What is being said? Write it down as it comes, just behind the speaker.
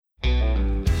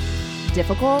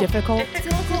Difficult. Difficult.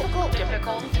 Difficult.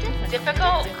 Difficult.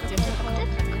 Difficult.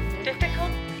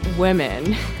 Difficult.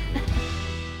 Women.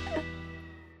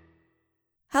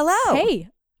 Hello. Hey.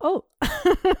 Oh.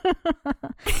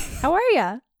 How are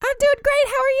ya? I'm doing great.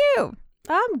 How are you?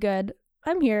 I'm good.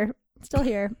 I'm here. Still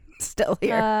here. Still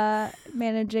here.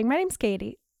 Managing. My name's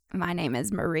Katie. My name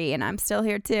is Marie, and I'm still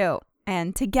here too.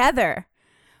 And together,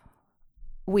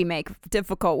 we make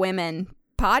Difficult Women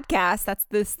podcast. That's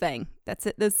this thing. That's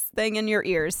it. This thing in your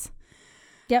ears.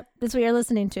 Yep. That's what you're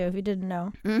listening to if you didn't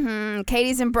know. Mm-hmm.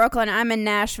 Katie's in Brooklyn. I'm in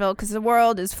Nashville because the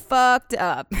world is fucked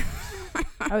up.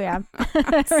 Oh, yeah.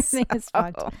 Everything is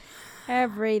fucked.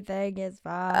 Everything is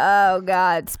fucked. Oh,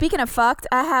 God. Speaking of fucked,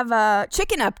 I have a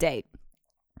chicken update.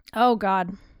 Oh,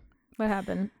 God. What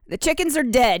happened? The chickens are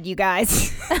dead, you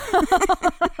guys.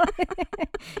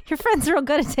 Your friends are real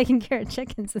good at taking care of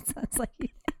chickens. It sounds like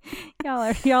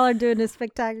y'all are doing a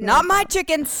spectacular. Not my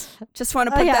chickens. Just want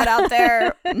to put that out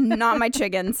there. Not my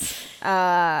chickens.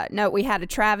 No, we had a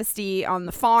travesty on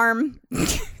the farm.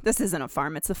 This isn't a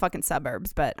farm. It's the fucking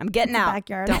suburbs, but I'm getting out.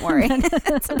 Backyard. Don't worry.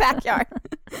 It's a backyard.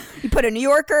 You put a New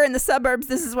Yorker in the suburbs,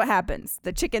 this is what happens.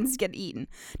 The chickens get eaten.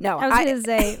 No, I was going to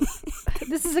say,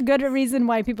 this is a good reason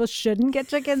why people shouldn't get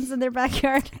chickens in their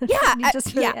backyard. Yeah.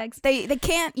 Just for the eggs. They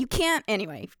can't, you can't,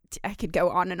 anyway, I could go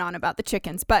on and on about the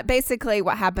chickens, but basically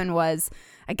what happened was,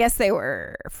 I guess they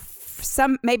were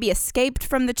maybe escaped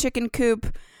from the chicken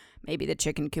coop. Maybe the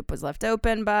chicken coop was left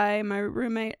open by my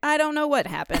roommate. I don't know what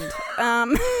happened.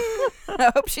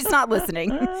 I hope she's not listening.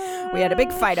 We had a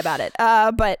big fight about it.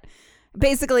 But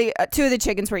basically, two of the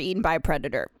chickens were eaten by a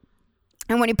predator.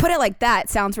 And when you put it like that, it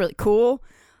sounds really cool.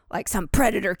 Like some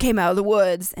predator came out of the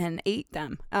woods and ate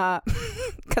them.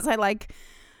 Because I like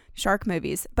shark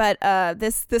movies. But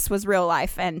this was real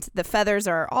life. And the feathers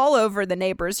are all over the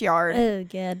neighbor's yard. Oh,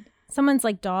 good. Someone's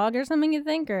like dog or something, you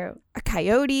think? Or a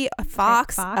coyote, a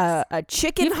fox, a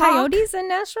chicken you have hawk. coyotes in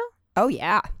Nashville? Oh,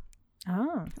 yeah.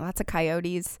 Oh. Lots of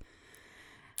coyotes.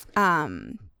 Yeah.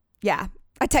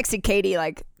 I texted Katie,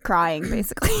 like, crying,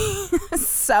 basically.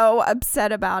 So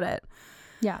upset about it.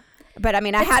 Yeah. But, I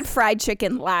mean, I had fried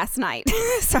chicken last night,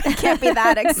 so I can't be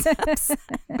that upset.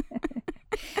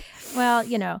 Well,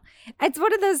 you know, it's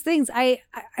one of those things. I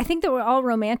think that we're all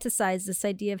romanticize this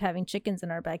idea of having chickens in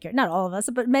our backyard. Not all of us,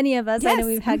 but many of us. Yes. I know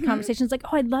we've had conversations like,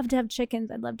 oh, I'd love to have chickens.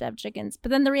 I'd love to have chickens.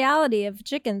 But then the reality of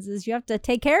chickens is you have to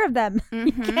take care of them.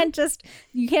 You can't just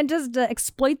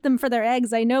exploit them for their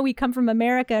eggs. I know we come from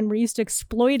America and we're used to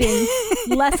exploiting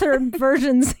lesser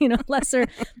versions,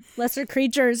 lesser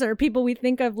creatures or people we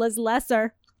think of as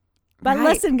lesser. But Right.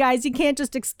 listen, guys, you can't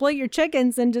just exploit your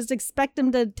chickens and just expect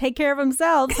them to take care of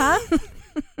themselves, huh?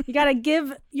 You got to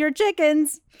give your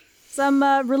chickens some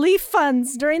relief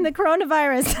funds during the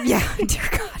coronavirus. Yeah, dear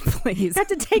God, please. You have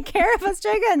to take care of us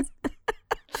chickens.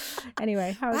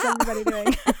 Anyway, how is everybody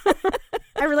doing?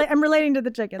 I'm relating to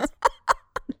the chickens.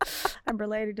 I'm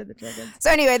relating to the chickens. So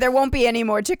anyway, there won't be any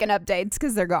more chicken updates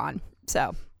because they're gone.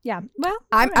 So Yeah, well,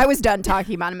 I was done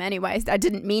talking about them anyways. I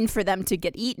didn't mean for them to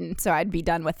get eaten, so I'd be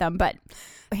done with them. But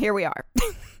here we are.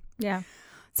 yeah.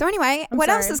 So anyway, I'm what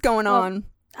sorry. else is going on?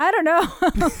 I don't know.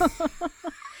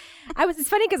 It's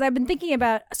funny because I've been thinking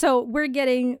about, so we're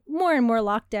getting more and more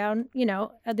lockdown,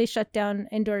 they shut down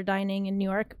indoor dining in New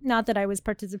York. Not that I was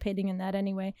participating in that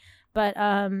anyway, but,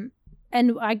 and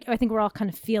I think we're all kind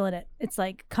of feeling it. It's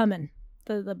like coming.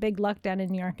 The big lockdown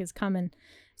in New York is coming.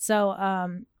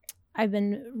 So, I've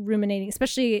been ruminating,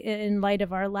 especially in light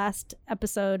of our last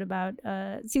episode about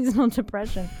seasonal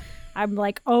depression. I'm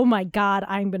like, oh my God,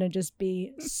 I'm going to just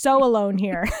be so alone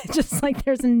here. Just like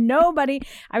there's nobody.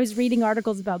 I was reading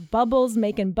articles about bubbles,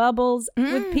 making bubbles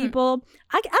with people.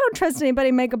 I don't trust anybody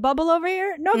to make a bubble over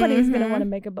here. Nobody's going to want to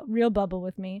make a real bubble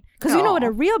with me. Because you know what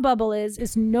a real bubble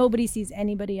is nobody sees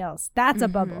anybody else. That's a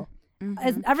bubble.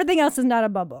 Everything else is not a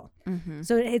bubble.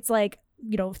 So it's like,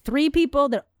 3 people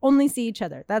that only see each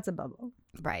other. That's a bubble.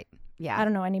 Right. Yeah. I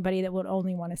don't know anybody that would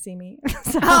only want to see me.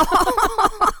 So.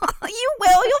 You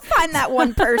will. You'll find that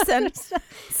one person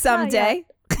someday.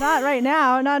 Not right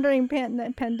now. Not during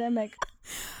pandemic.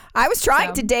 I was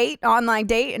trying to online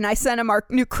date, and I sent him our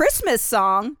new Christmas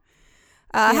song.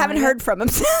 I haven't heard from him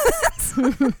since.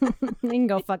 He can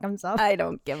go fuck himself. I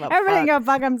don't give a fuck. Everybody go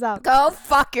fuck himself. Go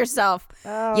fuck yourself.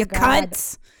 Oh, you God.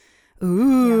 cunts.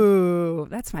 Ooh,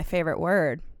 that's my favorite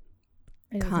word.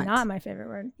 It is Cunt. not my favorite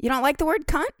word. You don't like the word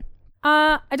cunt?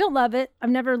 I don't love it. I've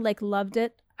never loved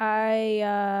it.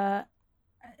 Well,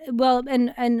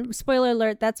 and spoiler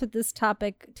alert, that's what this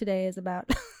topic today is about.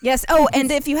 Yes. Oh,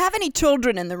 and if you have any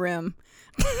children in the room,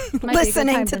 Might be a good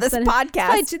listening time to this send it.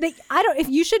 podcast. I don't. If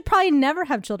you should probably never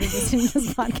have children listening to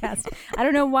this podcast. I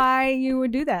don't know why you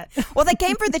would do that. Well, they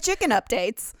came for the chicken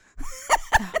updates.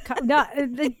 No,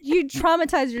 you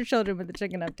traumatize your children with the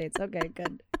chicken updates. Okay,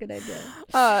 good idea.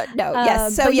 No,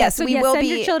 yes. So But yes, we will send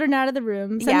be. your children out of the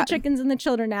room. Send Yeah. the chickens and the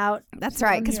children out. That's So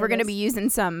right, don't because hear we're going to this. be using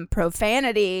some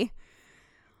profanity.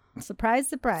 Surprise,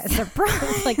 surprise.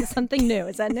 It's like something new.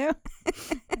 Is that new?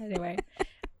 Anyway.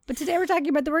 But today we're talking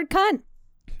about the word cunt.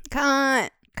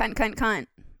 Cunt.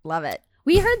 Love it.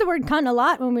 We heard the word cunt a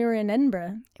lot when we were in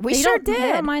Edinburgh. We They sure don't- They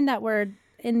did. don't mind that word.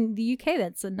 In the UK,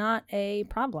 that's not a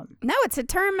problem. No, it's a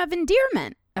term of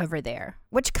endearment over there,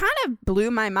 which kind of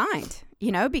blew my mind,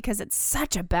 because it's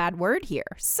such a bad word here.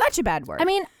 Such a bad word. I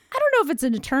mean, I don't know if it's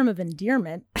a term of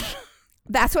endearment.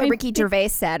 That's what I mean, Ricky Gervais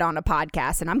said on a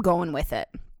podcast, and I'm going with it.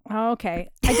 Okay.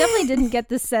 I definitely didn't get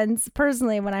the sense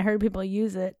personally when I heard people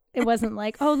use it. It wasn't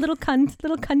like, oh, little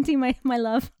cunty, my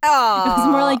love. Oh, It was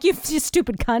more like, you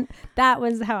stupid cunt. That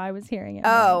was how I was hearing it.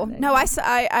 Oh, no,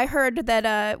 I heard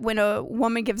that when a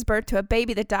woman gives birth to a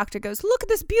baby, the doctor goes, look at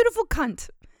this beautiful cunt.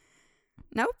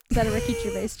 No? Is that a Ricky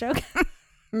Gervais joke?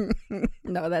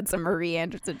 No, that's a Marie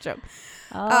Anderson joke.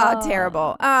 Oh,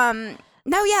 terrible.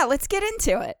 No, yeah, let's get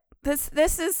into it. It's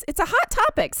a hot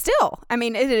topic still. I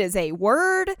mean, it is a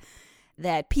word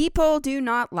that people do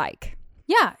not like.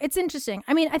 Yeah, it's interesting.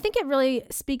 I mean, I think it really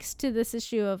speaks to this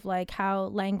issue of like how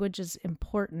language is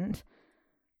important.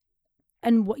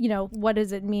 And, what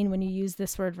does it mean when you use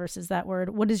this word versus that word?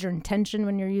 What is your intention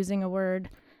when you're using a word?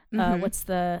 What's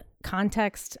the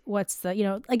context? What's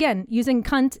the, again, using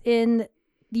cunt in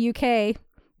the UK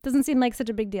doesn't seem like such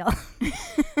a big deal.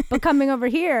 But coming over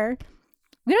here,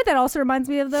 what that also reminds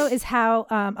me of, though, is how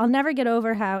I'll never get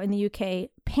over how in the UK,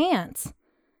 pants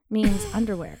means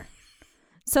underwear.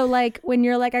 So, like, when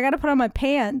you're like, I got to put on my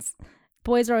pants,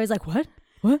 boys are always like, what?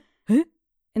 Huh?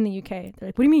 In the UK. They're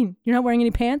like, what do you mean? You're not wearing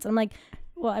any pants? I'm like,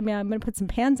 well, I mean, I'm going to put some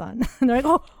pants on. And they're like,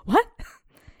 oh, what?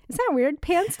 Is that weird?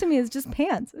 Pants to me is just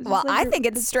pants. It's Well, just like I think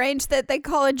it's strange that they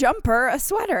call a jumper a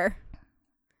sweater.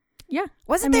 Yeah.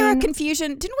 Wasn't there a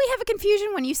confusion? Didn't we have a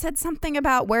confusion when you said something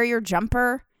about wear your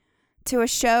jumper to a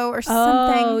show or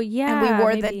something? Oh, yeah. And we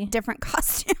wore maybe. the different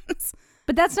costumes.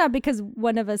 But that's not because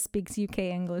one of us speaks UK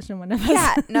English and one of us.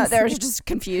 Yeah, no, there's just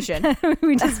confusion.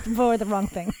 We just wore the wrong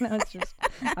thing. That was just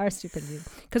our stupidity.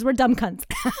 Because we're dumb cunts.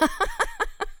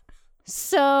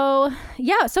 So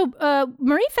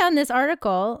Marie found this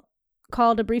article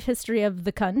called A Brief History of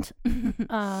the Cunt.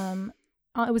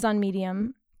 It was on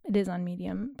Medium. It is on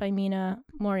Medium by Mina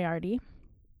Moriarty.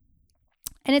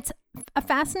 And it's a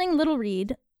fascinating little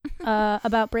read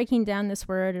about breaking down this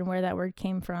word and where that word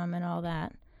came from and all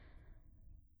that.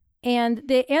 And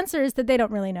the answer is that they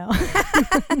don't really know.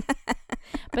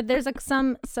 But there's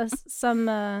some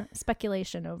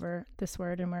speculation over this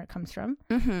word and where it comes from.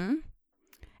 Mm-hmm.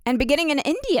 And beginning in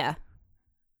India.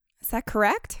 Is that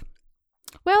correct?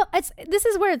 Well, this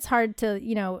is where it's hard to,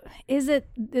 is it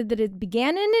that it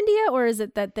began in India, or is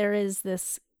it that there is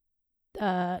this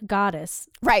goddess,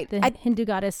 Right. the Hindu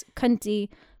goddess Kunti?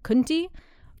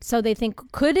 So they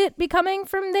think, could it be coming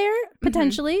from there?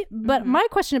 Potentially. Mm-hmm. But my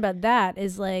question about that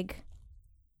is like,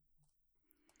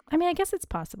 I mean, I guess it's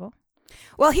possible.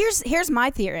 Well, here's my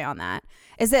theory on that,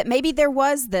 is that maybe there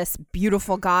was this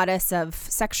beautiful goddess of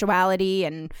sexuality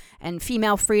and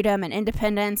female freedom and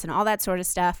independence and all that sort of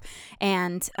stuff.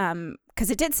 And because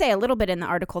it did say a little bit in the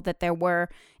article that there were,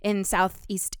 in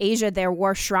Southeast Asia, there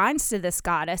were shrines to this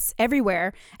goddess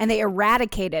everywhere, and they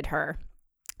eradicated her.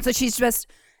 So she's just,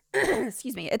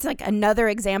 excuse me, it's like another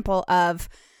example of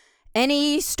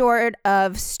any sort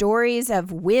of stories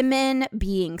of women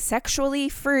being sexually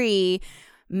free.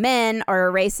 Men are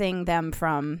erasing them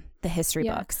from the history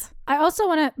books. I also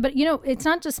want to, but it's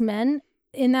not just men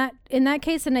in that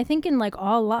case, and I think in like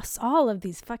all of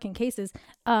these fucking cases,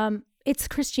 it's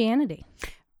Christianity.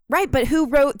 Right, but who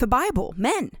wrote the Bible?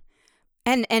 Men.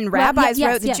 And rabbis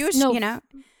wrote the Jewish,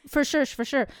 For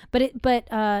sure. But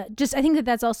just I think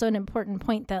that's also an important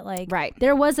point that like right.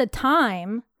 There was a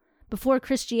time before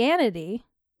Christianity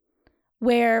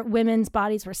where women's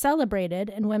bodies were celebrated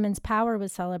and women's power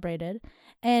was celebrated.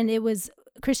 And it was,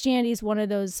 Christianity is one of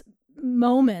those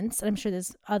moments, I'm sure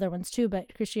there's other ones too,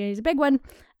 but Christianity is a big one,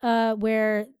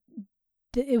 where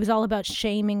it was all about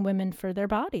shaming women for their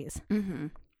bodies. Mm-hmm.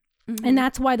 Mm-hmm. And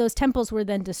that's why those temples were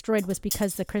then destroyed, was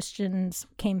because the Christians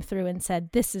came through and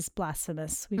said, this is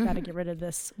blasphemous. We've got to get rid of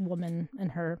this woman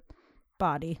and her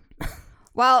body.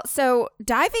 Well, so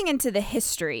diving into the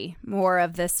history more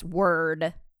of this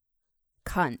word,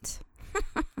 cunt.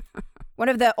 One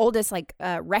of the oldest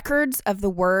records of the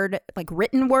word, like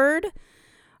written word,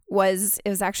 was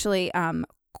actually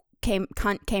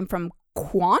cunt came from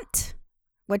quant,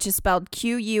 which is spelled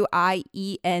Quient.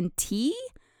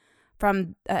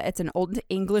 From it's an Old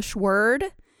English word,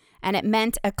 and it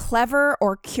meant a clever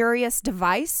or curious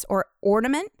device or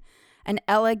ornament, an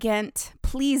elegant,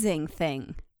 pleasing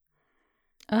thing.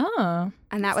 Oh,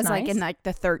 And that was nice. like in like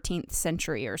the 13th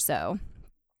century or so.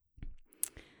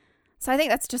 So I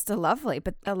think that's just a lovely.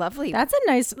 That's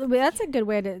a good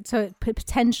way to. So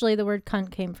potentially the word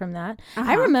cunt came from that. I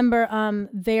Uh-huh. remember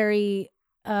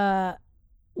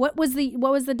what was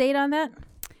the date on that?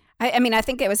 I mean, I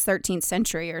think it was 13th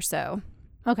century or so.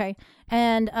 Okay.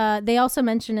 And they also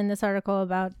mentioned in this article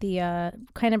about the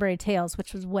Canterbury Tales,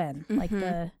 which was when? Like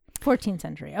the 14th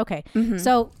century. Okay.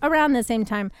 So around the same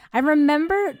time, I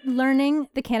remember learning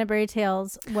the Canterbury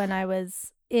Tales when I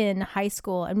was in high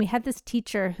school, and we had this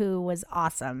teacher who was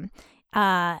awesome.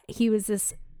 He was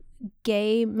this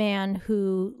gay man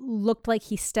who looked like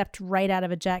he stepped right out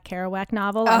of a Jack Kerouac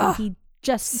novel. Oh, and he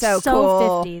just so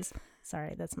cool. 50s.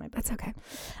 Sorry, that's my bad. That's okay.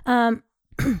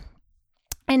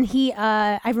 And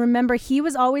I remember he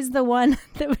was always the one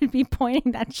that would be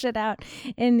pointing that shit out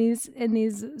in these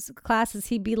classes.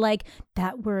 He'd be like,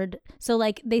 that word. So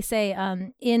like they say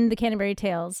in the Canterbury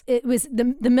Tales, it was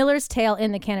the Miller's Tale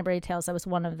in the Canterbury Tales. That was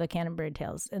one of the Canterbury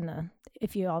Tales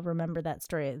if you all remember that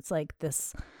story. It's like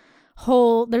this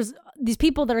there's these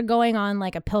people that are going on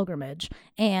like a pilgrimage,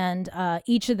 and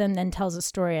each of them then tells a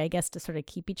story, I guess, to sort of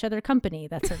keep each other company.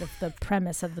 That's sort of the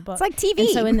premise of the book. It's like TV. And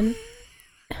so in the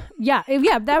that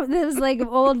was like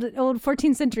old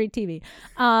 14th century TV.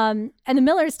 And the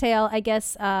Miller's Tale, I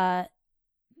guess,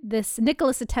 this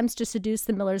Nicholas attempts to seduce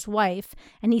the miller's wife,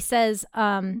 and he says,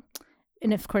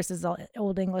 and of course it's all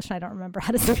Old English, and I don't remember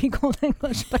how to speak Old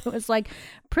English, but it was like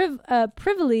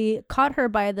privily caught her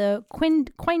by the quintin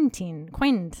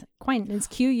is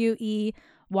Queynte,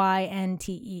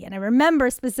 and I remember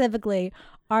specifically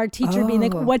our teacher being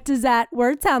like, what does that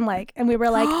word sound like? And we were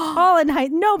like, all in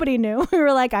height, nobody knew. We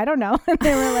were like, I don't know. And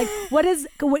they were like,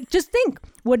 just think,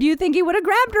 what do you think he would have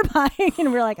grabbed her by? And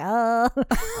we were like,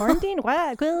 quarantine,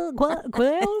 what,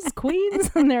 quails,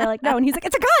 queens? And they were like, no. And he's like,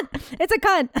 it's a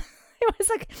cunt. It was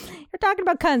like, you're talking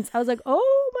about cunts. I was like,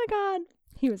 oh my God.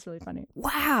 He was really funny.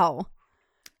 Wow.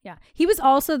 Yeah. He was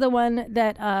also the one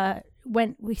that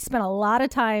we spent a lot of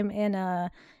time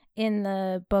in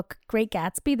the book Great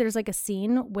Gatsby. There's like a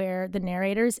scene where the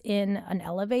narrator's in an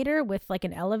elevator with like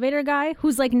an elevator guy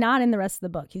who's like not in the rest of the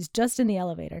book. He's just in the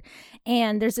elevator.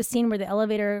 And there's a scene where the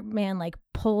elevator man like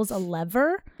pulls a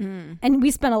lever. And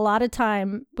we spent a lot of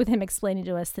time with him explaining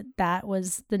to us that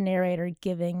was the narrator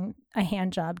giving a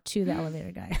hand job to the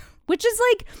elevator guy, which is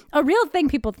like a real thing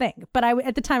people think. But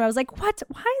at the time I was like, what?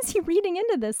 Why is he reading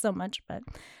into this so much? But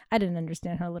I didn't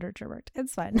understand how literature worked.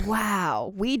 It's fine.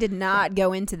 Wow. We did not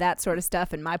go into that sort of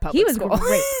stuff in my public school. He was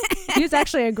great. He was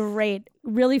actually a great,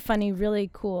 really funny, really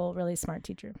cool, really smart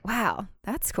teacher. Wow.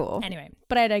 That's cool. Anyway,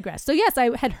 but I digress. So yes,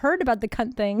 I had heard about the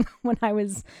cunt thing when I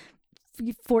was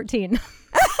 14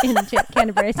 in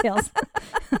Canterbury Tales.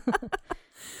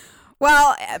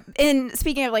 Well, in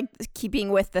speaking of like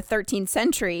keeping with the 13th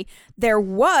century, there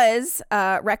was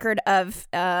a record of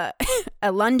a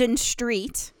London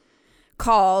street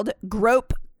called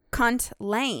Grope Cunt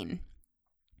Lane.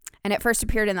 And it first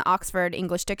appeared in the Oxford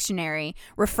English Dictionary,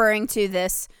 referring to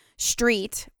this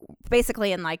street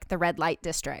basically in like the red light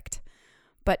district,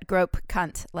 but Grope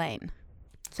Cunt Lane.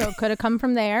 So it could have come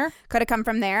from there. Could have come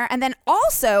from there. And then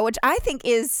also, which I think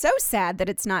is so sad that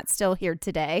it's not still here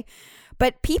today,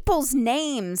 but people's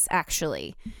names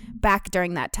actually back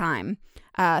during that time,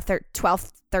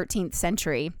 12th, 13th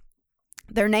century,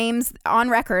 their names on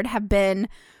record have been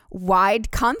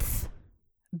Widecunt,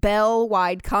 Bell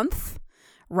Widecunt,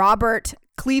 Robert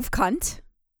Clevecunt,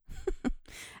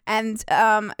 and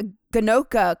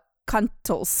Ganoka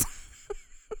Cuntles.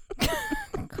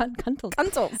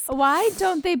 Cuntles. Why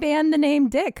don't they ban the name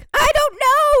Dick? I don't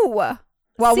know.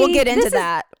 Well, we'll get into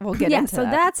that. We'll get into that. Yeah,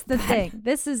 so that's the thing.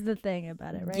 This is the thing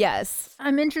about it, right? Yes.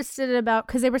 I'm interested about,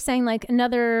 because they were saying like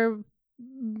another,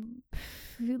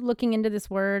 looking into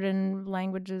this word and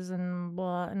languages and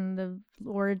blah, and the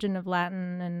origin of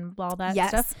Latin and all that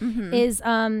stuff is,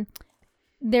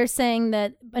 they're saying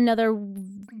that another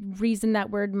reason that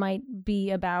word might be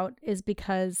about is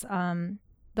because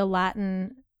the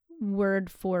Latin word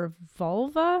for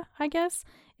vulva, I guess,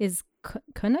 is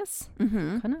cunus.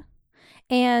 Cunna.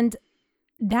 And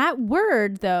that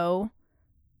word, though,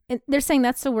 they're saying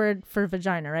that's the word for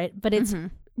vagina, right? But it's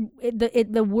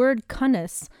the word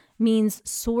cunus means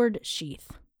sword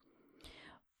sheath,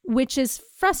 which is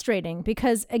frustrating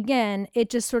because, again, it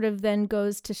just sort of then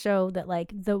goes to show that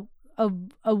like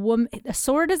a woman. A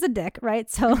sword is a dick, right?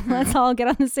 So let's all get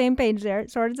on the same page there.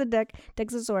 Sword is a dick.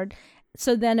 Dick's a sword.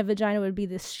 So then a vagina would be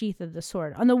the sheath of the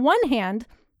sword. On the one hand,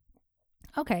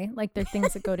 okay, like they're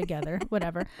things that go together,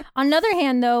 whatever. On the other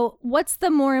hand, though, what's the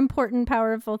more important,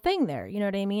 powerful thing there? You know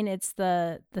what I mean? It's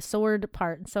the sword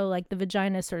part. So like the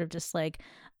vagina is sort of just like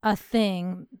a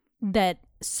thing that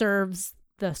serves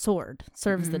the sword,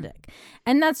 serves the dick.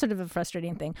 And that's sort of a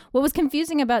frustrating thing. What was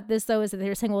confusing about this, though, is that they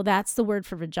were saying, well, that's the word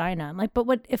for vagina. I'm like, but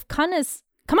what if cunnis...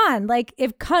 Come on, like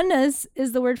if cunnis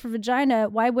is the word for vagina,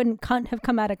 why wouldn't cunt have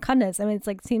come out of cunnis? I mean, it's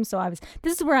like seems so obvious.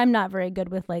 This is where I'm not very good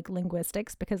with like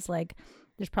linguistics because like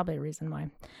there's probably a reason why.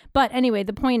 But anyway,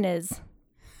 the point is,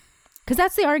 because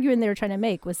that's the argument they were trying to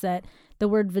make, was that the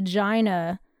word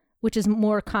vagina, which is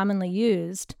more commonly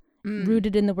used,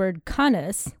 rooted in the word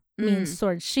cunnis, means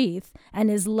sword sheath,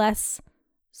 and is less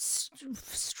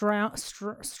strong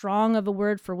of a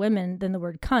word for women than the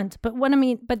word cunt. But what I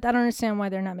mean, but I don't understand why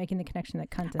they're not making the connection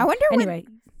that cunt. I wonder anyway,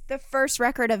 when the first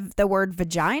record of the word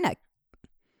vagina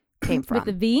came from. With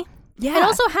the V? Yeah. And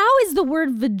also, how is the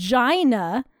word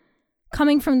vagina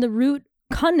coming from the root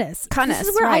cunnis? Cunnis, This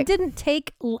is where right. I didn't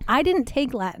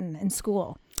take Latin in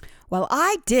school. Well,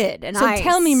 I did, and So I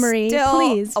tell me, Marie,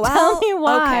 please. Tell me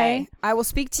why. Okay, I will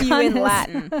speak to you in Cunnis.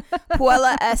 Latin.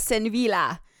 Puella es en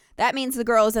villa. That means the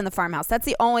girl is in the farmhouse. That's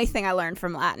the only thing I learned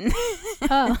from Latin.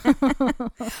 Oh.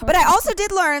 But I also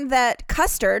did learn that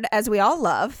custard, as we all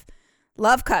love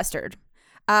custard,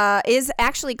 is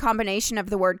actually a combination of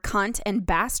the word cunt and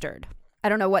bastard. I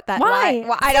don't know what that. Why?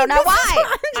 Well, I don't know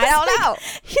why. I don't know.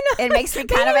 You know, It makes me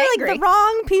kind of maybe angry. Like the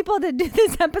wrong people to do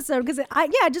this episode because it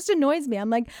just annoys me. I'm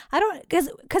like, I don't because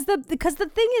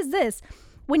the thing is this: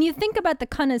 when you think about the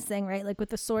cunnis thing, right? Like with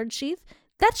the sword sheath,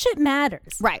 that shit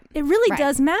matters, Right. It really Right.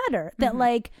 does matter that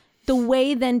like the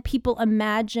way then people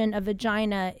imagine a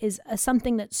vagina is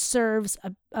something that serves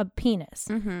a penis.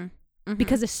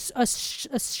 Because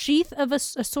a sheath of a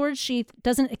sword sheath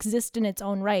doesn't exist in its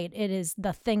own right. It is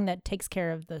the thing that takes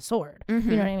care of the sword. You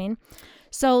know what I mean?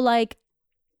 So like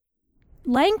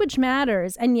language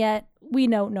matters, and yet we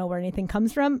don't know where anything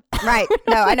comes from. Right.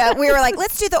 No, I know. We were like,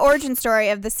 let's do the origin story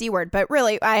of the C word, but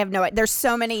really, I have no idea. There's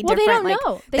so many Well, different. they don't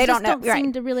know. They don't just know. don't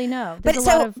seem to really know. There's But a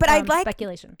so, lot of but I'd like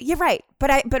speculation. You're right.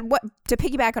 But what to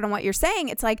piggyback on what you're saying?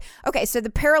 It's like, okay, so the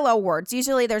parallel words.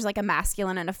 Usually, there's like a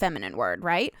masculine and a feminine word,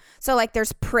 right? So like,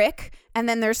 there's prick, and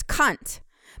then there's cunt.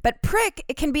 But prick,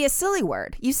 it can be a silly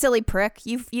word. You silly prick.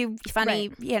 You funny.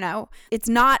 Right. You know, it's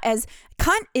not as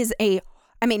cunt is a.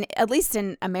 I mean, at least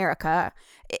in America,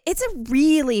 it's a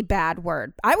really bad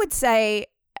word. I would say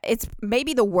it's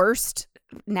maybe the worst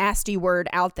nasty word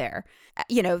out there.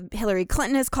 You know, Hillary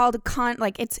Clinton is called a cunt.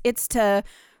 Like it's to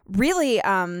really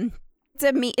it's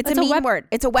a mean word.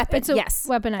 It's a weapon. It's a yes,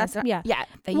 weaponized. Yeah.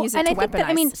 They use it and to I think weaponize. that,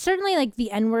 I mean, certainly like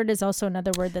the N word is also another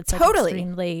word that's like Totally.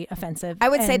 extremely offensive. I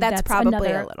would say and that's probably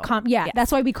another a little. yes.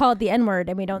 That's why we call it the N word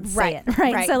and we don't say it.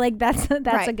 Right. Right. So like that's a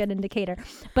Right. good indicator.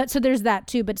 But so there's that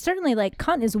too. But certainly like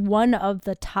cunt is one of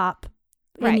the top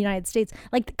in Right. the United States.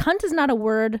 Like cunt is not a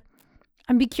word.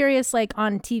 I'd be curious, like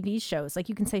on TV shows, like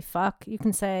you can say fuck, you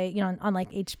can say, you know, on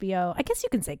like HBO. I guess you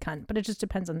can say cunt, but it just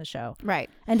depends on the show, Right.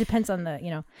 and depends on the, you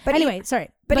know. But anyway, sorry,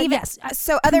 But even yes,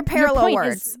 so, other your parallel point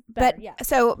words. is better, But yeah.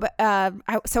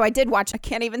 so I did watch.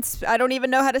 I don't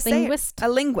even know how to say Linguist? it. A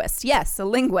linguist. Yes, a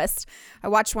linguist. I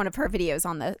watched one of her videos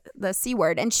on the C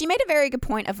word, and she made a very good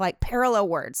point of like parallel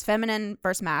words, feminine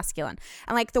versus masculine,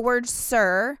 and like the word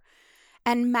sir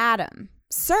and madam.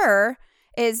 Sir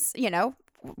is, you know,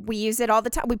 we use it all the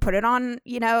time. We put it on,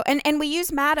 you know, and we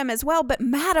use madam as well. But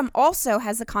madam also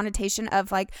has the connotation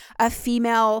of like a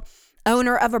female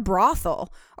owner of a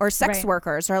brothel or sex Right.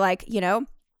 workers or like, you know,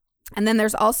 and then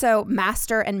there's also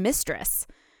master and mistress.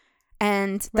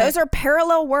 And those are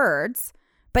parallel words,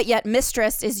 but yet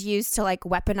mistress is used to like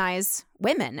weaponize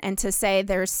women and to say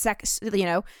there's sex, you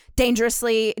know,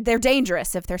 they're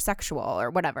dangerous if they're sexual or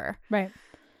whatever. Right.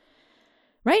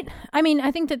 Right. I mean,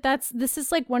 I think this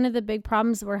is like one of the big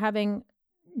problems we're having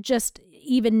just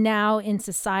even now in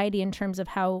society in terms of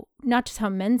how, not just how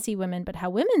men see women, but how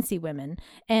women see women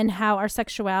and how our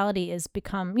sexuality is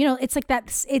become, you know, it's like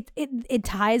that, it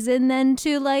ties in then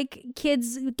to like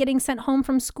kids getting sent home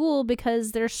from school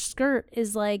because their skirt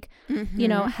is like, you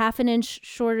know, half an inch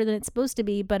shorter than it's supposed to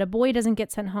be, but a boy doesn't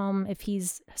get sent home if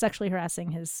he's sexually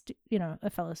harassing his, you know,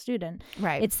 a fellow student.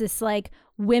 Right. It's this like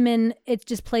women, it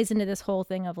just plays into this whole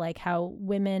thing of like how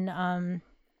women,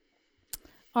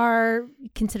 are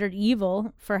considered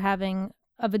evil for having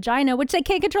a vagina, which they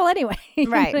can't control anyway. You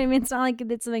know Right. what I mean, it's not like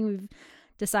it's something we've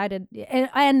decided,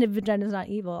 and the vagina is not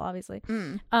evil, obviously.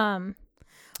 Well,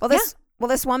 this Well,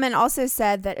 this woman also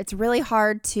said that it's really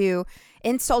hard to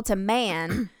insult a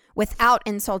man without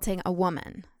insulting a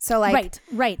woman. So like,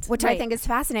 right. which I think is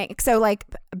fascinating. So like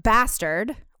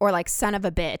bastard or like son of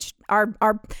a bitch.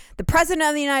 The president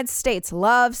of the United States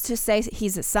loves to say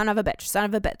he's a son of a bitch, son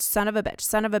of a bitch, son of a bitch,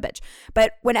 son of a bitch.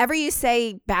 But whenever you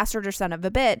say bastard or son of a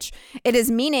bitch, it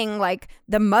is meaning like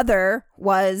the mother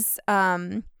was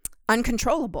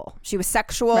uncontrollable. She was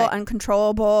sexual,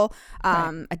 uncontrollable,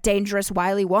 a dangerous,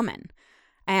 wily woman.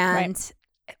 And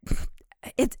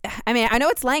I mean, I know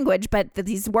it's language, but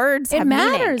these words have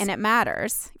meaning and it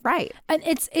matters. Right. And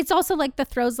it's also like the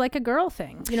throws like a girl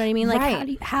thing. You know what I mean?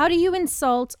 Like how do you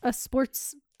insult a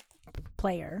sports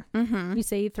player? Mm-hmm. You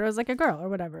say he throws like a girl or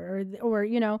whatever, or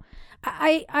you know,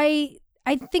 I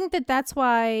think that's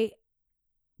why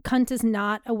cunt is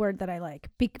not a word that I like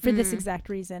for this exact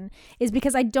reason, is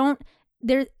because it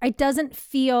doesn't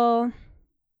feel.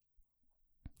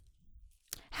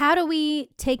 How do we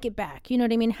take it back? You know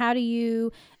what I mean? How do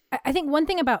you, I think one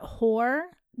thing about whore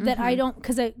that I don't,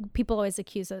 because people always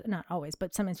accuse of, not always,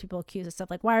 but sometimes people accuse of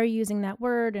stuff like, why are you using that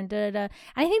word? And da-da-da.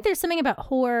 I think there's something about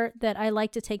whore that I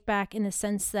like to take back in the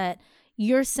sense that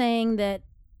you're saying that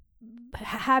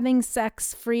having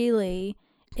sex freely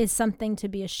is something to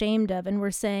be ashamed of. And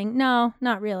we're saying, no,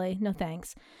 not really. No,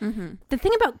 thanks. Mm-hmm. The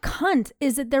thing about cunt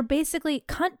is that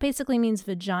cunt basically means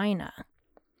vagina.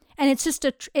 And it's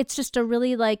just a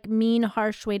really like mean,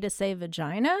 harsh way to say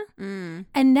vagina. Mm.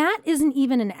 And that isn't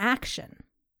even an action.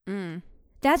 Mm.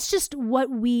 That's just what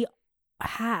we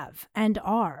have and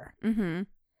are. Mm-hmm.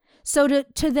 So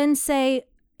to then say,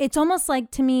 it's almost like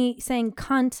to me saying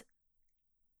cunt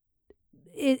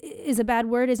is a bad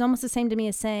word is almost the same to me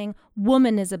as saying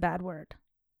woman is a bad word.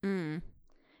 Mm.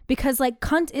 Because like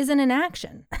cunt isn't an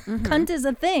action. Mm-hmm. Cunt is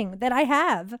a thing that I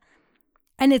have.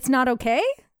 And it's not okay.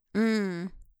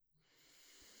 Mm.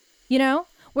 You know,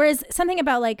 whereas something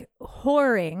about like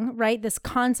whoring, right? This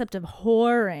concept of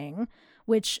whoring,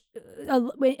 which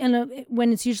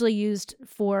when it's usually used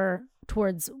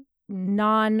towards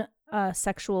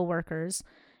non-sexual workers,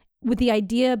 with the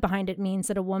idea behind it means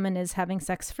that a woman is having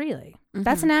sex freely. Mm-hmm.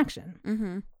 That's an action.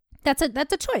 Mm-hmm. That's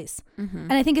a choice,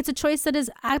 and I think it's a choice that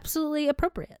is absolutely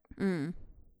appropriate. Mm.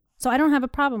 So I don't have a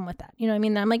problem with that. You know what I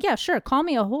mean? I'm like, yeah, sure, call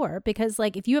me a whore, because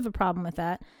like if you have a problem with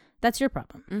that, that's your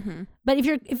problem. Mm-hmm. But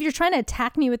if you're trying to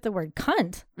attack me with the word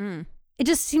cunt, it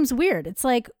just seems weird. It's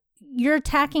like you're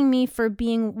attacking me for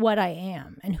being what I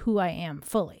am and who I am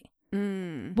fully.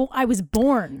 Well, I was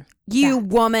born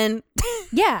woman.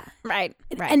 Yeah. Right.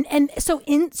 And so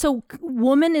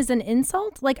woman is an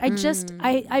insult. Like I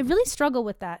really struggle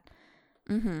with that.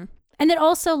 Mm-hmm. And it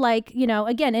also like, you know,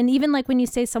 again, and even like when you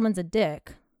say someone's a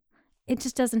dick, it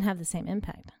just doesn't have the same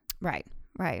impact. Right.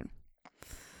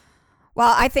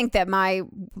 Well, I think that my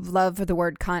love for the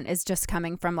word cunt is just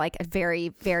coming from like a very,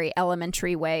 very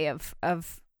elementary way of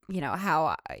you know,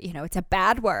 how, you know, it's a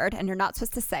bad word and you're not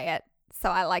supposed to say it. So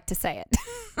I like to say it.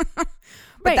 But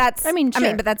right. that's,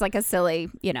 sure. But that's like a silly,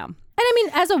 you know. And I mean,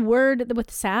 as a word with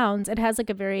sounds, it has like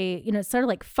a very, you know, it's sort of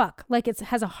like fuck. Like it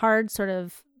has a hard sort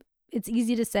of, it's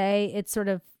easy to say. It sort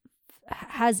of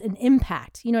has an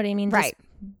impact. You know what I mean? Right.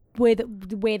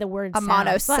 The way the word sounds.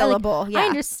 Monosyllable. Like, I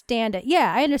understand it.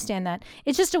 Yeah, I understand that.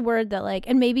 It's just a word that like,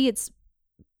 and maybe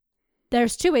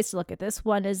there's two ways to look at this.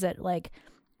 One is that like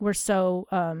we're so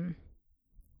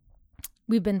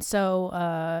we've been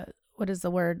so what is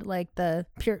the word, like the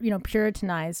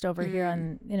puritanized over here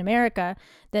in America,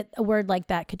 that a word like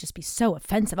that could just be so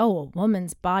offensive. Oh, a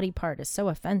woman's body part is so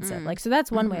offensive. Like, so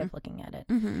that's one way of looking at it.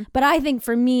 But I think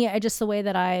for me, just the way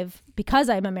that because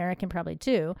I'm American probably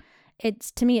too,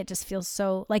 to me it just feels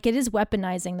so like it is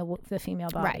weaponizing the female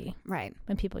body, right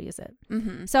when people use it.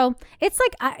 So it's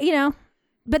like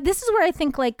but this is where I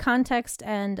think like context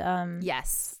and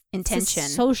yes, intention,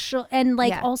 social, and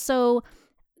like also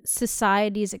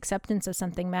society's acceptance of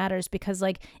something matters, because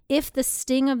like if the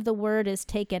sting of the word is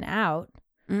taken out,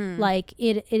 like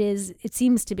it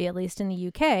seems to be, at least in the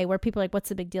UK, where people are like, what's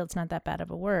the big deal, it's not that bad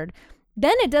of a word,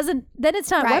 then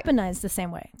it's not weaponized the same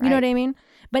way. You know what I mean?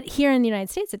 But here in the United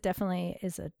States, it definitely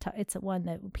is it's a one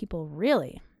that people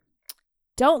really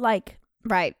don't like.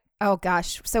 Right. Oh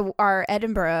gosh. So our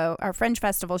Fringe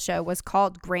Festival show was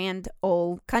called Grand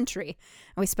Ole Country,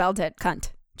 and we spelled it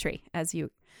country, as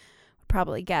you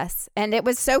probably guess. And it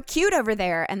was so cute over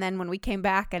there. And then when we came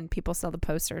back and people saw the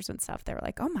posters and stuff, they were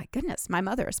like, oh my goodness, my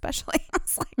mother especially. I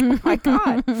was like, oh my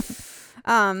God.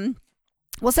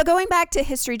 Well, so going back to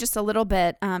history just a little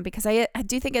bit, because I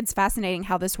do think it's fascinating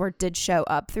how this word did show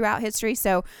up throughout history.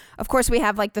 So, of course, we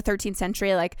have like the 13th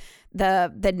century, like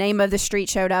the name of the street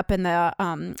showed up in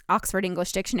the Oxford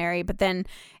English Dictionary. But then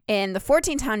in the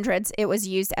 1400s, it was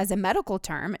used as a medical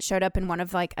term. It showed up in one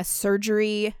of like a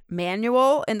surgery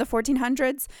manual in the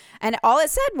 1400s. And all it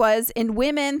said was, in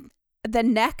women, the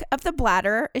neck of the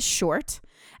bladder is short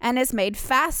and is made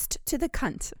fast to the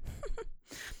cunt.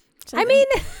 I mean,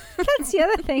 that's the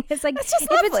other thing. It's like, just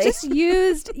if lovely. it's just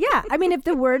used, yeah. I mean, if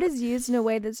the word is used in a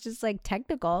way that's just like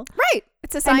technical, Right.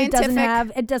 It's a scientific.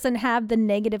 and it doesn't have the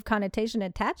negative connotation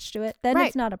attached to it, then Right.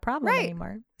 it's not a problem Right.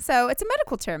 anymore. So it's a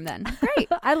medical term then. Great.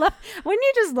 Wouldn't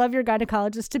you just love your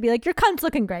gynecologist to be like, your cunt's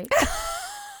looking great?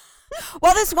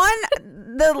 Well, this one,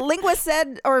 the linguist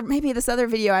said, or maybe this other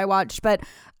video I watched, but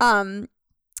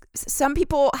some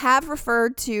people have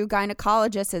referred to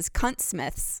gynecologists as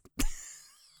cuntsmiths.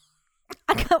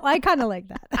 I kind of like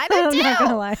that. I do I'm not too.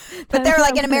 gonna lie. But they're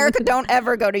like, in America, don't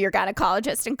ever go to your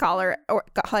gynecologist and call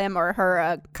him or her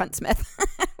a cuntsmith,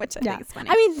 which I think is funny.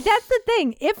 I mean, that's the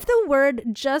thing. If the word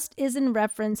just is in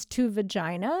reference to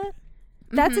vagina,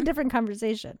 that's a different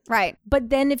conversation. Right. But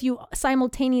then if you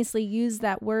simultaneously use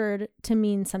that word to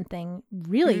mean something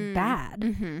really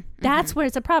bad, that's where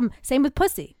it's a problem. Same with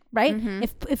pussy, right?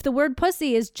 If the word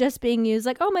pussy is just being used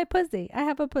like, oh, my pussy, I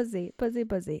have a pussy.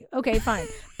 Okay, fine.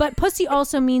 But pussy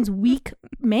also means weak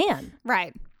man.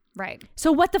 Right. Right.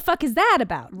 So what the fuck is that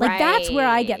about? Like, that's where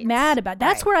I get Right. mad about.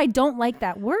 That's Right. where I don't like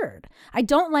that word. I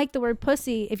don't like the word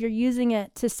pussy if you're using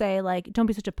it to say like, don't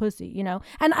be such a pussy, you know?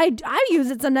 And I use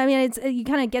it sometimes. I mean, it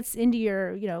kind of gets into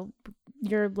your, you know,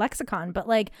 your lexicon, but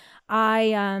like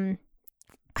I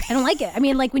don't like it. I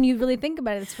mean, like when you really think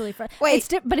about it, it's really fun.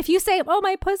 Wait. But if you say, oh,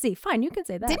 my pussy, fine, you can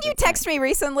say that. Didn't you text me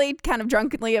recently, kind of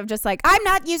drunkenly, of just like, I'm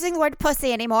not using the word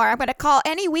pussy anymore. I'm going to call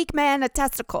any weak man a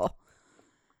testicle.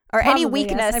 Or any Probably,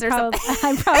 weakness yes. or something.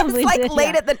 I probably It's like did,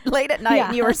 late at night, Yeah.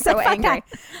 and you were so Fuck angry.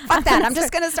 Fuck that! I'm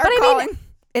just gonna start But I mean- calling.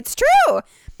 It's true.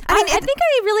 I mean, I think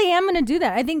I really am going to do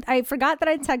that. I think I forgot that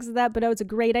I texted that, but it was a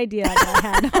great idea that I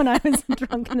had when I was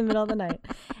drunk in the middle of the night.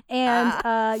 And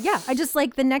yeah, I just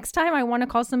like the next time I want to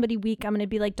call somebody weak, I'm going to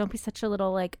be like, don't be such a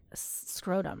little like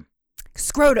scrotum.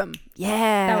 scrotum.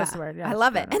 Yeah, That was the word, yeah, I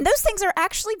love it. scrotum. And those things are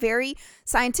actually very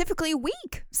scientifically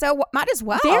weak. So might as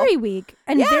well. Very weak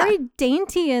and Yeah. very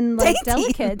dainty and like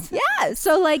Dainty. delicate. Yes.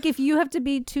 So like if you have to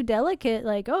be too delicate,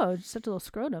 like, oh, just such a little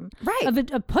scrotum.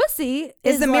 Right. A pussy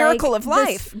is the like miracle of this-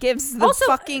 life. Gives the also,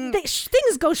 fucking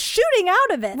things go shooting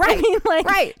out of it. I Right, mean, like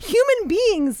right. human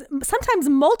beings, sometimes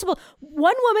multiple.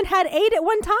 One woman had 8 at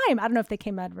one time. I don't know if they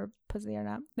came out of her pussy or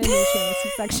not. Maybe she had a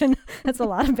C-section. That's a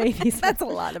lot of babies. That's a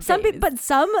lot of some babies. people, but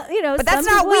some, you know, But that's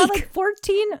some not people have weak. like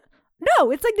 14.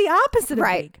 No, it's like the opposite of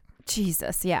Right. weak.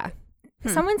 Jesus. Yeah.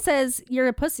 Someone says you're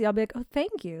a pussy, I'll be like, oh,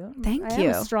 thank you. Thank I am you.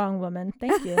 a strong woman.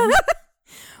 Thank you.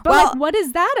 But Well, like, what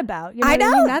is that about? You know I what I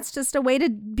know. mean? That's just a way to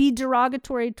be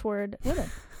derogatory toward women.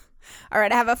 All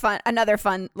right, I have another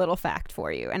fun little fact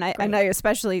for you. And I know you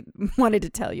especially wanted to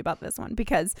tell you about this one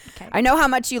because Okay. I know how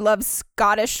much you love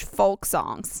Scottish folk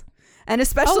songs. And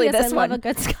especially oh, yes, this I one. love a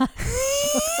good Scottish.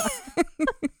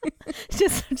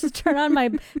 just turn on my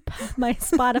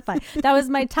Spotify. That was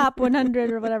my top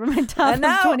 100 or whatever. My top I know,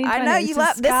 of 2020. I know you It's love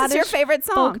just this is your Scottish favorite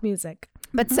song. folk music.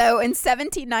 But so in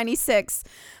 1796,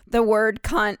 the word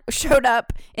cunt showed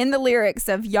up in the lyrics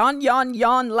of Yon Yon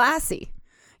Yon Lassie.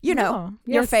 You know, Oh,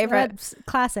 your yes, favorite. that's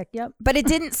classic. Yep. But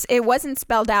it wasn't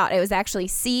spelled out. It was actually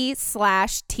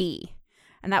C/T.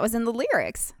 And that was in the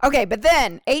lyrics. Okay, but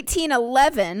then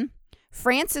 1811,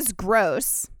 Francis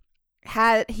Gross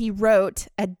he wrote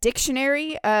a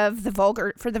dictionary of the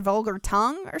vulgar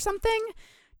tongue or something.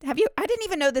 I didn't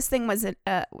even know this thing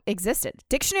existed.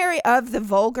 Dictionary of the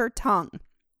vulgar tongue.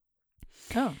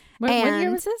 Oh, what year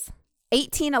And- was this?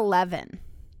 1811.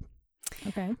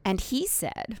 Okay. And he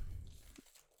said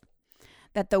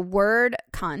that the word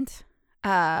cunt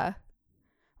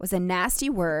was a nasty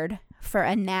word for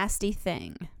a nasty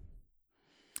thing.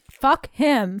 Fuck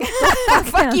him.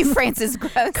 Fuck you, Francis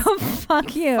Gross. Go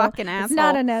fuck you. Fucking asshole. It's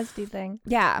not a nasty thing.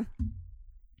 Yeah.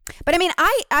 But I mean,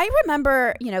 I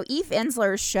remember, Eve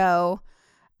Ensler's show,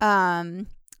 The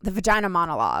Vagina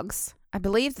Monologues. I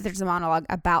believe that there's a monologue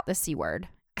about the C word.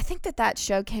 I think that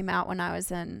show came out when I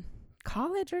was in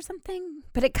college or something.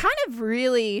 But it kind of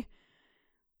really...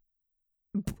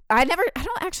 I don't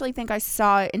actually think I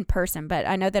saw it in person, but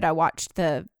I know that I watched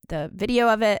the video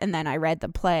of it and then I read the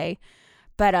play.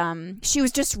 But she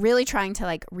was just really trying to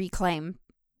like reclaim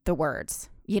the words,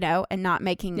 and not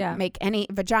make any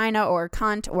vagina or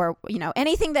cunt or,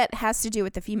 anything that has to do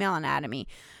with the female anatomy,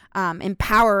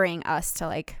 empowering us to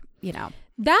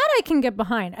That I can get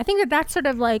behind. I think that that's sort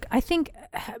of like, I think,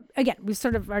 again, we've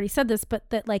sort of already said this, but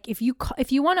that like if you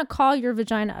want to call your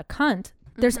vagina a cunt,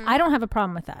 I don't have a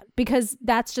problem with that, because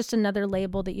that's just another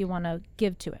label that you want to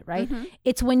give to it, right?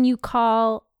 It's when you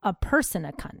call a person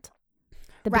a cunt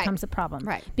that becomes a problem.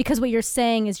 Right. Because what you're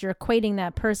saying is you're equating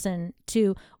that person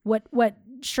to what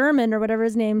Sherman or whatever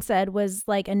his name said was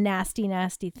like a nasty,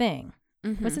 nasty thing.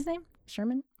 What's his name?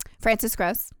 Sherman? Francis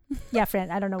Gross. Yeah,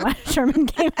 I don't know why Sherman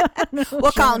came out.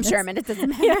 We'll call him Sherman. It doesn't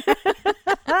matter.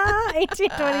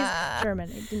 1820s Sherman.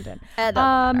 1810.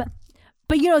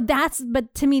 But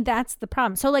but to me, that's the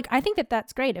problem. So like, I think that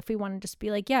that's great if we want to just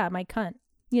be like, yeah, my cunt,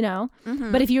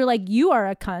 But if you're like, you are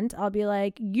a cunt, I'll be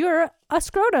like, you're a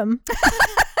scrotum.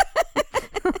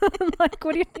 Like,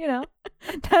 what do you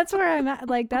that's where I'm at.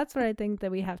 Like, that's where I think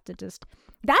that we have to just,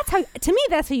 that's how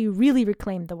you really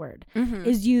reclaim the word,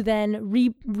 is you then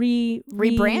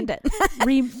rebrand it.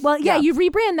 You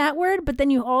rebrand that word, but then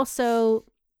you also,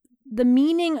 the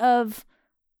meaning of,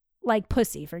 like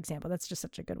pussy, for example, that's just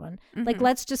such a good one. Like,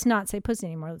 let's just not say pussy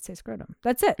anymore. Let's say scrotum.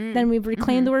 That's it. Then we've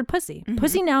reclaimed the word pussy.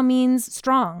 Pussy now means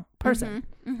strong person,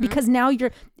 because now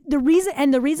the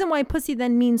reason why pussy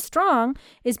then means strong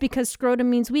is because scrotum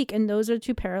means weak, and those are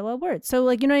two parallel words. So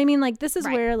like, you know what I mean? Like, this is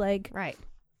where like,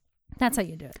 that's how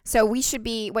you do it. So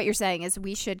what you're saying is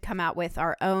we should come out with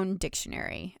our own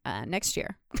dictionary next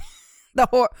year. The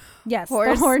whore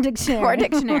dictionary. Whore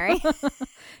dictionary.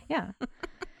 Yeah.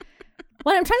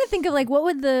 Well, I'm trying to think of like, what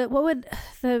would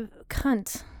the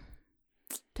cunt,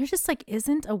 there just like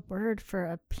isn't a word for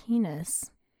a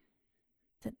penis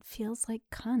that feels like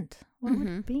cunt. What would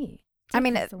it be? I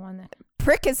mean, the one that,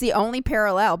 prick is the only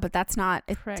parallel, but that's not,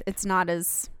 it's not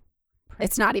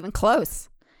even close.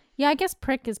 Yeah, I guess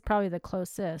prick is probably the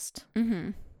closest.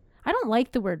 I don't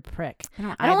like the word prick.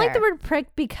 I don't like the word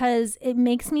prick because it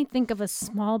makes me think of a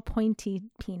small pointy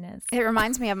penis. It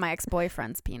reminds me of my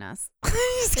ex-boyfriend's penis.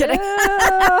 Just kidding.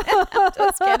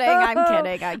 Just kidding. I'm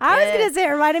kidding. I was going to say it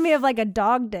reminded me of like a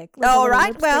dog dick. Like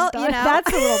right. Well, dog.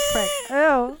 That's a little prick.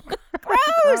 Ew.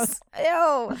 Gross.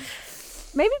 Ew.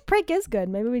 Maybe prick is good.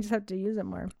 Maybe we just have to use it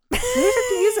more.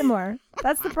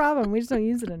 That's the problem. We just don't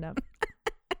use it enough.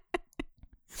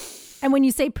 And when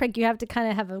you say prick, you have to kind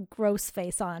of have a gross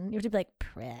face on. You have to be like,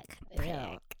 prick.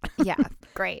 Yeah,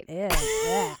 great. Ew,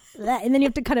 bleh, bleh. And then you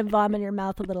have to kind of vomit in your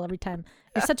mouth a little every time.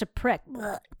 You're such a prick.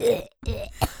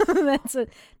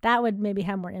 That would maybe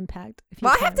have more impact.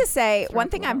 Well, I have to say, one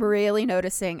thing I'm really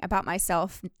noticing about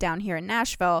myself down here in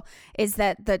Nashville is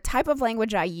that the type of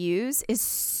language I use is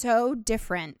so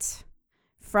different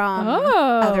from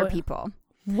other people.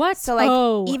 What? So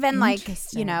like, even like,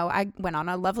 I went on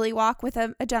a lovely walk with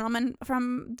a gentleman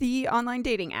from the online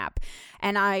dating app,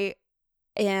 and I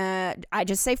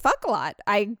just say fuck a lot.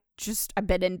 I've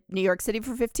been in New York City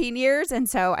for 15 years. And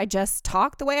so I just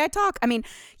talk the way I talk. I mean,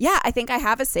 yeah, I think I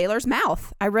have a sailor's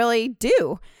mouth. I really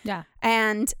do. Yeah.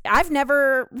 And I've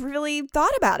never really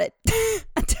thought about it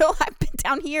until I've been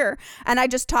down here, and I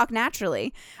just talk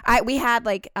naturally. We had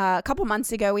like a couple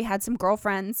months ago, we had some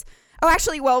girlfriends. Oh,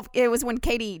 actually, well, it was when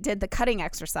Katie did the cutting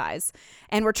exercise,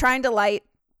 and we're trying to light,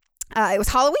 it was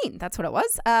Halloween. That's what it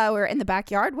was. We're in the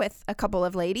backyard with a couple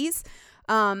of ladies.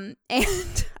 And I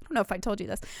don't know if I told you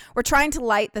this. We're trying to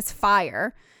light this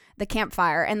fire, the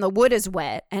campfire, and the wood is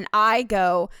wet. And I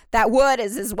go, that wood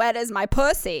is as wet as my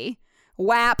pussy.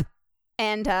 Whap.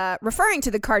 And referring to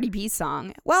the Cardi B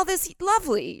song, well, this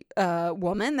lovely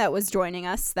woman that was joining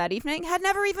us that evening had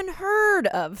never even heard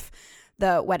of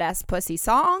the wet ass pussy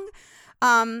song,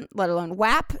 let alone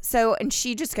WAP. So, and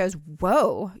she just goes,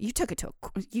 whoa, you took it to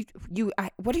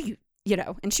what are you,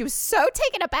 and she was so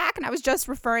taken aback, and I was just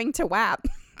referring to WAP.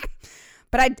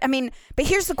 But I mean,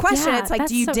 here's the question. It's like,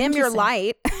 do you dim your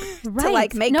light to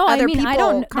like make other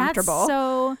people comfortable? That's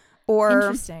so or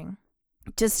interesting.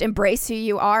 Just embrace who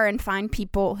you are and find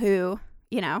people who,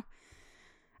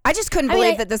 I just couldn't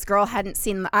believe that this girl hadn't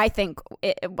seen. I think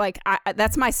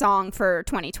that's my song for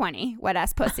 2020, wet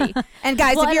ass pussy. And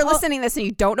guys, if you're listening to this and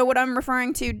you don't know what I'm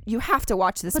referring to, you have to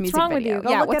watch this music video.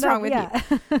 Yeah, what's wrong with you?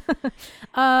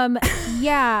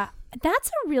 Yeah, that's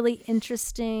a really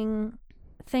interesting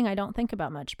thing I don't think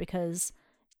about much, because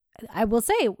I will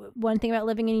say one thing about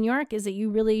living in New York is that you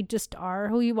really just are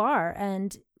who you are,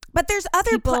 but there's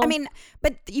other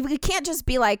but you can't just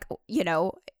be like,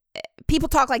 people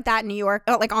talk like that in New York,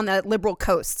 like on the liberal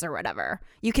coasts or whatever.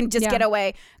 You can just get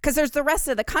away, because there's the rest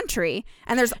of the country,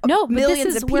 and there's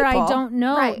millions of people. Where I don't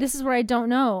know. Right. This is where I don't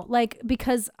know. Like,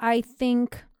 because I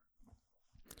think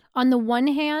on the one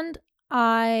hand,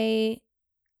 I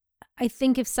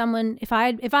think if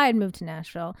I had moved to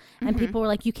Nashville and people were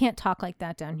like, you can't talk like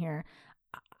that down here,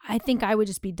 I think I would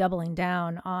just be doubling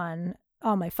down on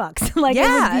all my fucks. Like it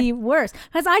would be worse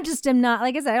because I just am not,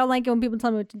 like I said, I don't like it when people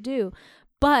tell me what to do.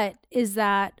 But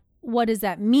what does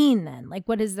that mean then? Like,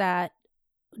 what does that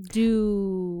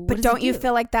do? But don't you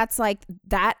feel like that's like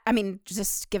that? I mean,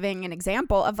 just giving an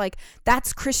example of like,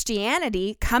 that's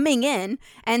Christianity coming in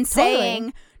and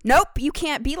saying, nope, you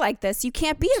can't be like this. You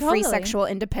can't be a free sexual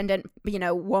independent,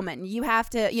 woman. You have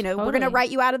to, we're going to write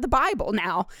you out of the Bible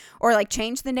now, or like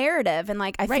change the narrative. And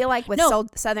like, I feel like with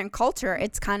Southern culture,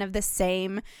 it's kind of the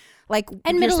same. Like,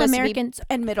 and middle Americans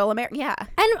yeah.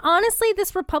 And honestly,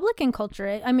 this Republican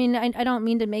culture, I mean, I don't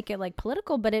mean to make it like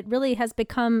political, but it really has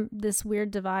become this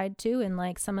weird divide too. And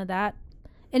like some of that,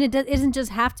 and it doesn't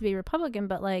just have to be Republican,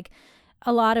 but like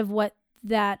a lot of what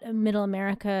that middle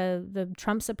America, the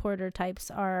Trump supporter types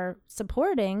are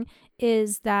supporting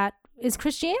is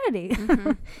Christianity.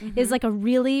 Is like a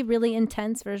really, really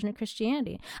intense version of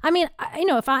Christianity. I mean,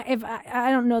 if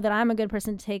I don't know that I'm a good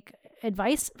person to take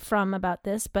advice from about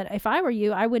this, but if I were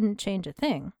you, I wouldn't change a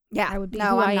thing. Yeah, I would be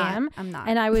who I am. I'm not,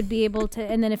 and I would be able to.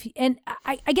 And then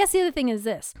I guess the other thing is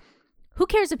this: who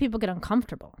cares if people get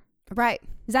uncomfortable? Right?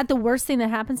 Is that the worst thing that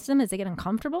happens to them? Is they get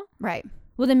uncomfortable? Right.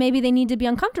 Well, then maybe they need to be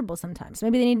uncomfortable sometimes.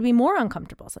 Maybe they need to be more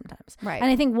uncomfortable sometimes. Right.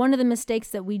 And I think one of the mistakes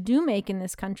that we do make in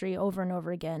this country over and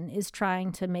over again is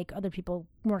trying to make other people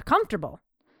more comfortable.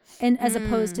 And as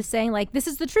opposed to saying like, this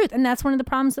is the truth. And that's one of the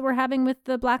problems that we're having with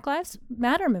the Black Lives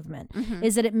Matter movement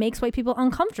is that it makes white people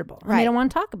uncomfortable. And they don't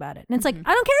want to talk about it. And it's like,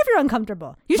 I don't care if you're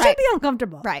uncomfortable. You should be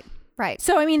uncomfortable. Right. Right.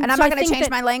 So, I mean, and I'm not going to change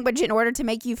my language in order to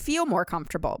make you feel more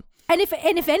comfortable. And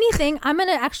if anything, I'm going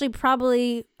to actually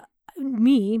probably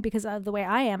because of the way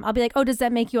I am, I'll be like, oh, does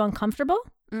that make you uncomfortable?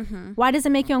 Why does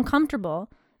it make you uncomfortable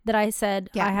that I said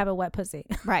I have a wet pussy?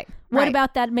 Right. What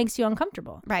about that makes you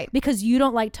uncomfortable? Right. Because you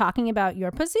don't like talking about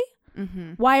your pussy?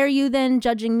 Why are you then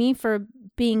judging me for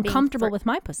being comfortable with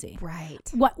my pussy?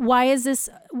 Right. Why is this,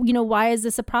 why is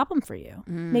this a problem for you?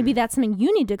 Maybe that's something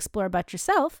you need to explore about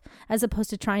yourself as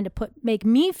opposed to trying to make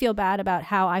me feel bad about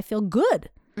how I feel good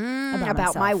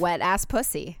about my wet ass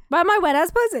pussy. About my wet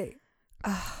ass pussy.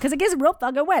 Because it gets real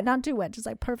fucking wet, not too wet, just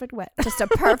like perfect wet. Just a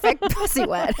perfect pussy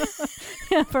wet.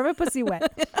 Yeah, perfect pussy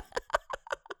wet.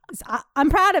 I'm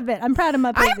proud of it. I'm proud of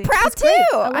my pussy. I'm proud too.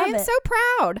 I am so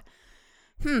proud.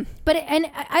 But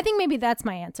and I think maybe that's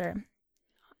my answer.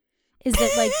 Is that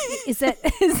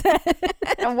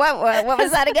what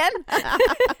was that again?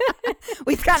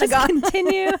 We've kind of gone.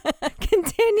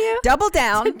 Continue. Double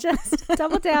down. Just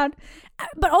double down.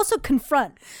 But also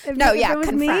confront.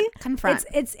 Confront.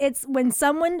 It's when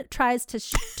someone tries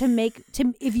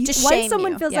once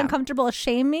someone feels uncomfortable,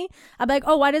 shame me. I'm like,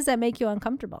 oh, why does that make you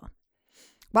uncomfortable?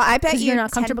 Well, I bet you're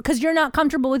not comfortable because you're not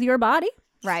comfortable with your body.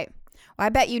 Right. Well, I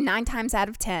bet you 9 times out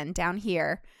of 10 down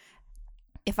here,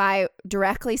 if I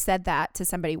directly said that to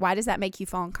somebody, why does that make you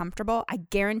feel uncomfortable? I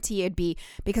guarantee it'd be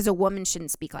because a woman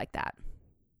shouldn't speak like that.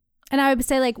 And I would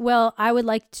say like, well, I would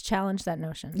like to challenge that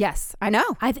notion. Yes, I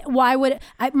know.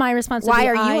 My response would be, why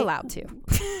are you allowed to?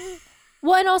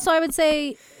 Well, and also I would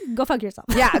say, go fuck yourself.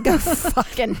 Yeah, go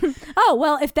fucking. Oh,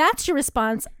 well, if that's your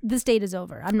response, this date is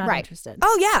over. I'm not interested.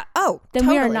 Oh, yeah. Oh, then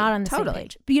we are not on the same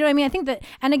page. But you know what I mean? I think that,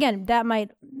 and again, that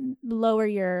might lower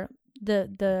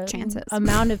the chances,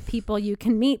 amount of people you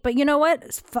can meet. But you know what?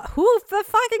 Who the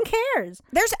fucking cares?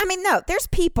 There's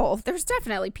people. There's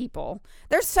definitely people.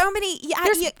 There's so many.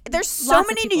 There's so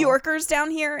many New Yorkers down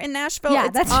here in Nashville.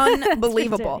 Yeah, it's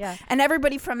unbelievable. Yeah. And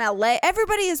everybody from LA,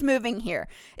 everybody is moving here.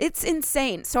 It's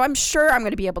insane. So I'm sure I'm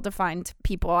going to be able to find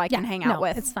people I can hang out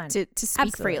with. It's fine. To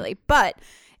speak freely. But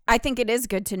I think it is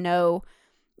good to know,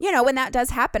 when that does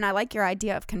happen. I like your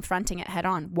idea of confronting it head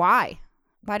on. Why?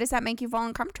 Why does that make you feel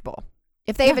uncomfortable?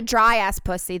 If they have a dry ass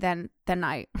pussy, then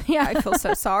I feel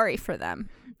so sorry for them.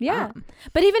 Yeah.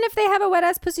 But even if they have a wet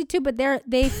ass pussy too, but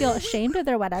they feel ashamed of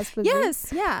their wet ass pussy.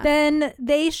 Yes. Yeah. Then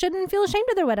they shouldn't feel ashamed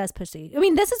of their wet ass pussy. I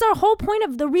mean, this is our whole point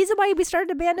of the reason why we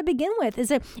started a band to begin with. Is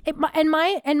that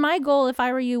my goal, if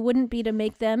I were you, wouldn't be to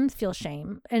make them feel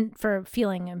shame and for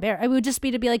feeling embarrassed. It would just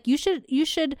be to be like, you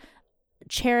should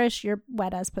cherish your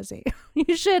wet ass pussy.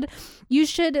 You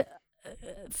should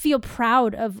feel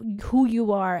proud of who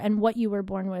you are and what you were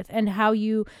born with and how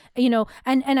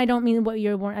and I don't mean what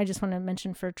you were born. I just want to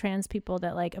mention for trans people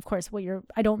that, like, of course,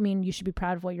 I don't mean you should be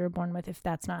proud of what you were born with if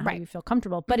that's not how you feel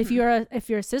comfortable. But if you're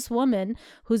a cis woman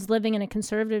who's living in a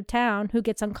conservative town who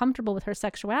gets uncomfortable with her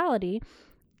sexuality,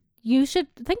 you should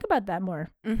think about that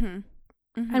more.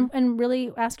 And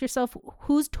really ask yourself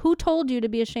who told you to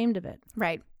be ashamed of it.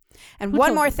 Right. And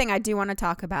one more thing I do want to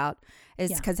talk about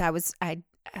is because I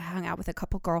hung out with a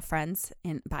couple girlfriends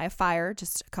by a fire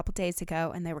just a couple days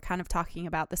ago, and they were kind of talking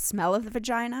about the smell of the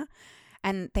vagina.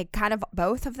 and they kind of,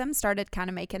 both of them started kind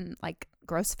of making like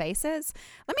gross faces.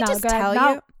 Let me No, just go ahead. tell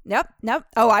No. you. Nope.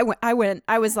 Oh, I went.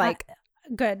 I was like,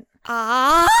 Good.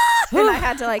 and I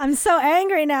had to like, I'm so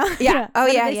angry now. yeah. Oh, What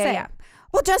did yeah, they say? yeah.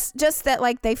 Well, just that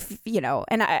like they,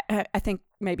 and I think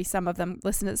maybe some of them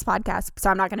listen to this podcast, so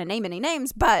I'm not going to name any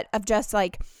names, but of just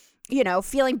like,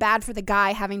 feeling bad for the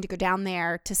guy having to go down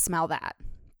there to smell that.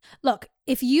 Look,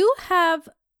 if you have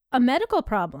a medical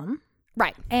problem,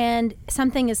 Right. and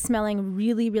something is smelling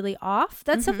really, really off,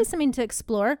 that's definitely something to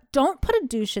explore. Don't put a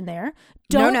douche in there.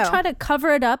 Don't No. try to cover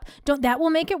it up. That will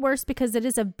make it worse because it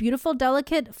is a beautiful,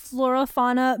 delicate flora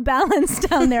fauna balance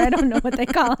down there. I don't know what they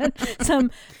call it.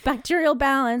 Some bacterial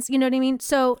balance. You know what I mean?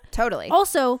 So Totally.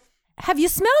 also, have you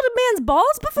smelled a man's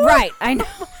balls before? Right. I know.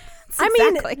 I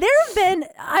mean, Exactly. there have been,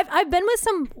 I've been with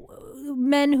some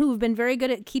men who've been very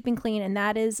good at keeping clean, and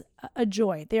that is a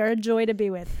joy. They are a joy to be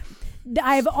with.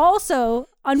 I've also,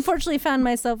 unfortunately, found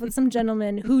myself with some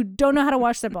gentlemen who don't know how to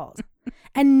wash their balls.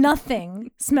 And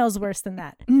nothing smells worse than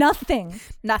that. Nothing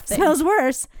smells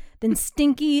worse than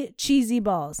stinky, cheesy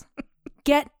balls.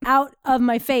 Get out of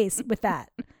my face with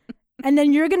that. And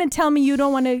then you're going to tell me you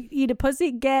don't want to eat a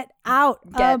pussy? Get out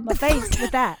of my face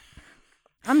with that.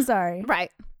 I'm sorry.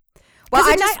 Right. Well,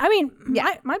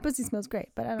 my pussy smells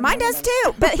great, but I don't mine know. does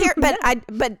too.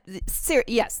 But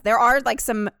yes, there are like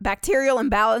some bacterial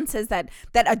imbalances that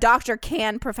a doctor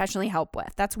can professionally help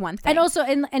with. That's one thing. And also,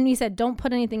 and you said don't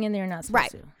put anything in there you're not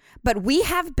supposed to. But we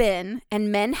have been,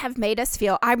 and men have made us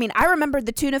feel. I mean, I remember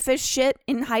the tuna fish shit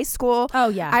in high school. Oh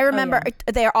yeah, I remember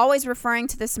they're always referring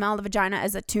to the smell of the vagina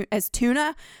as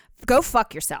tuna. Go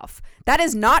fuck yourself. That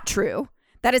is not true.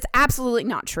 That is absolutely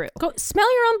not true. Go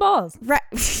smell your own balls. Right.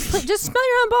 Just smell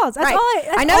your own balls. That's right.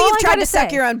 all I know you've tried to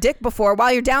suck say. your own dick before.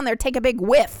 While you're down there, take a big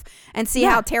whiff and see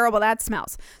how terrible that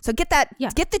smells. So get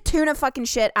the tuna fucking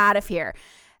shit out of here.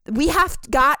 We have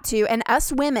got to, and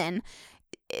us women,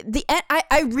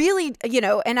 I really,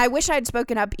 and I wish I had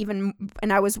spoken up even,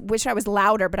 and wish I was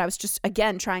louder, but I was just,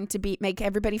 again, trying to make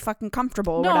everybody fucking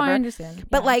comfortable or whatever. I understand.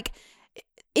 But like,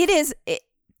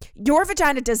 your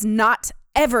vagina does not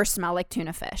ever smell like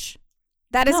tuna fish.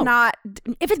 That is not.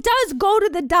 If it does, go to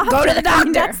the doctor. Go to the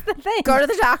doctor. That's the thing. Go to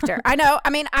the doctor. I know. I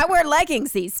mean, I wear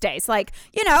leggings these days. Like,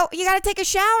 you got to take a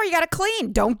shower. You got to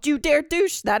clean. Don't you dare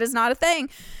douche. That is not a thing.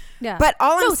 Yeah. But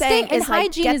all I'm saying is like,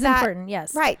 hygiene get is that, important.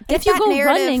 Yes. Right. If you go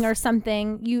running or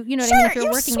something, you know what I mean. If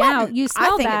you're working out, you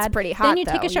smell I think bad. It's pretty hot. Then you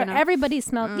take a shower. Though, Everybody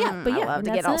smells. I love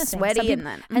to get all sweaty and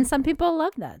then. And some people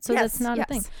love that, so that's not a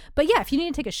thing. But yeah, if you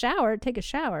need to take a shower, take a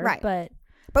shower. Right.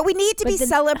 But we need to be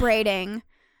celebrating.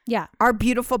 Yeah, our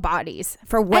beautiful bodies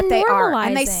for what they are,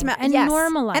 and they smell, and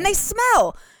normalizing, and they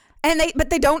smell, but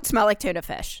they don't smell like tuna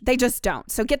fish. They just don't.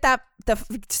 So get that.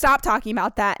 Stop talking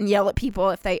about that and yell at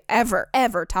people if they ever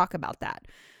talk about that,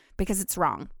 because it's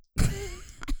wrong.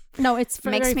 No, it's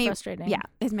very frustrating. Yeah,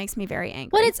 it makes me very angry.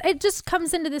 Well, it just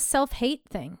comes into this self-hate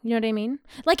thing. You know what I mean?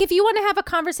 Like, if you want to have a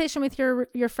conversation with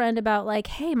your friend about like,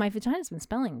 hey, my vagina's been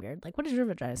smelling weird. Like, what does your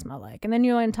vagina smell like? And then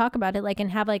you want to talk about it, like,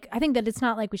 and have like, I think that it's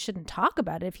not like we shouldn't talk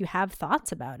about it if you have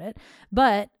thoughts about it,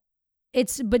 but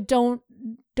don't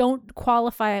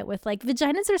qualify it with like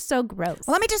vaginas are so gross.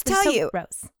 Well, let me just They're tell so you,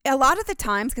 gross. A lot of the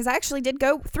times, because I actually did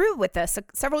go through with this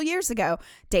several years ago,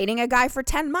 dating a guy for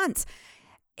 10 months.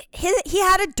 He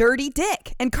had a dirty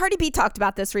dick. And Cardi B talked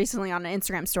about this recently on an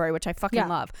Instagram story, which I fucking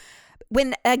love.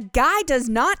 When a guy does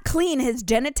not clean his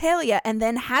genitalia and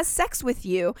then has sex with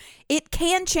you, it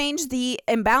can change the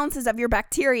imbalances of your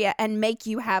bacteria and make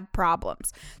you have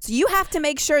problems. So you have to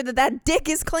make sure that dick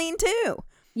is clean too.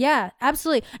 Yeah,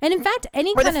 absolutely. And in fact,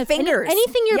 anything you're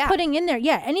putting in there,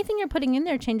 anything you're putting in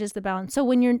there changes the balance. So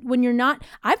when you're not,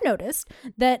 I've noticed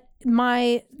that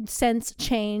my scents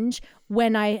change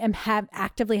when I am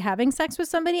actively having sex with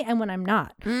somebody and when I'm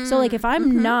not. So like if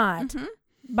I'm not,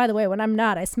 by the way, when I'm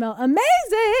not, I smell amazing.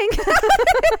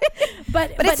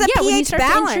 but it's a when you pH start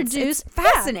balance. to introduce, it's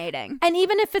fascinating. And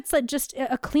even if it's like just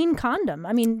a clean condom,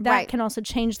 I mean that can also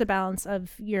change the balance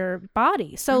of your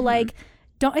body. So like.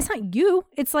 It's not you.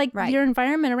 It's like your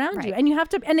environment around you. And you have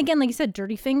to, and again, like you said,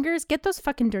 dirty fingers, get those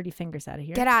fucking dirty fingers out of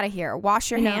here. Get out of here. Wash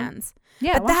your hands.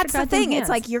 Yeah. But that's the thing. Hands.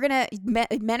 It's like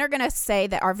men are going to say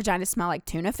that our vaginas smell like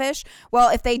tuna fish. Well,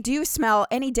 if they do smell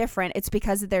any different, it's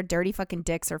because of their dirty fucking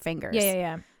dicks or fingers.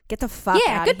 Yeah. Get the fuck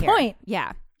out of here. Good point.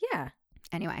 Yeah. Yeah.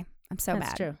 Anyway, I'm so mad.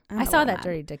 That's true. I saw that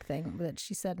dirty dick thing that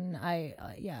she said, and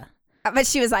But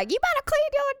she was like, you better clean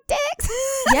your dicks.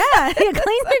 Yeah,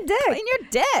 clean your dick. Clean your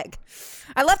dick.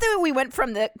 I love that we went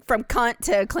from cunt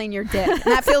to clean your dick. And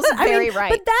that feels very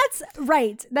right. But that's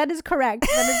right. That is correct.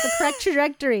 That is the correct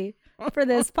trajectory for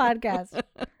this podcast.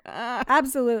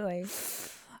 Absolutely.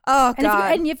 Oh, And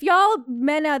God. if y'all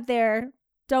men out there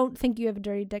don't think you have a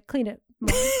dirty dick, clean it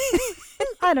more.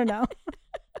 I don't know.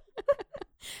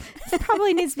 It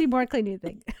probably needs to be more clean, do you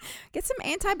think? Get some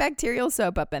antibacterial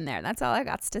soap up in there. That's all I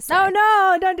got to say. Oh,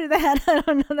 no, don't do that. I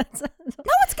don't know. That's No,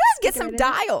 it's good. Get some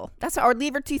Dial. That's or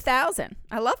Lever 2000.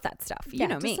 I love that stuff. You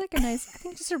know just me. like I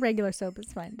think just a regular soap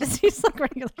is fine. Just use like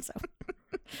regular soap.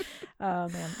 Oh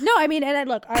man, no, I mean, and I'm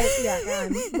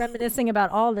reminiscing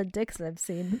about all the dicks I've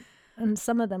seen, and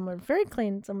some of them were very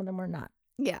clean, some of them were not.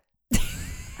 Yeah.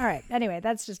 All right. Anyway,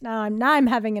 that's just now I'm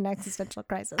having an existential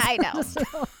crisis. I know. So,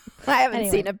 I haven't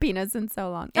anyway. seen a penis in so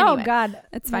long. Anyway, oh God,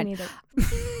 it's me fine. neither.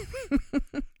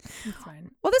 It's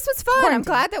fine. Well, this was fun. I'm Quarantine.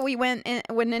 glad that we went in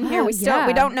here. Oh, We still yeah.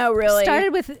 we don't know really.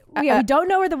 Started with we don't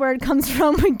know where the word comes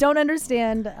from. We don't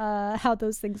understand how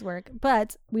those things work,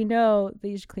 but we know that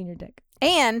you should clean your dick.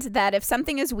 And that if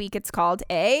something is weak, it's called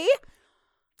a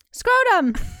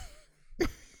Scrotum.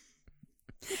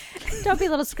 Don't be a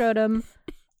little scrotum.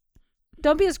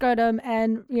 Don't be a scrotum,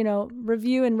 and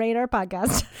review and rate our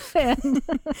podcast. And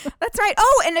That's right.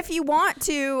 Oh, and if you want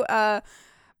to,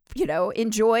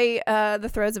 enjoy the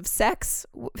throes of sex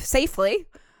safely,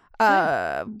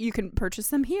 you can purchase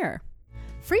them here.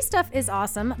 free stuff is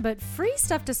awesome, but free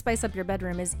stuff to spice up your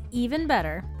bedroom is even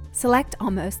better. Select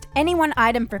almost any one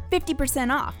item for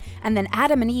 50% off, and then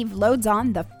Adam and Eve loads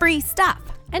on the free stuff.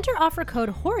 Enter offer code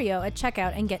HORIO at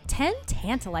checkout and get 10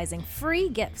 tantalizing free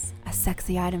gifts. A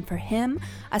sexy item for him,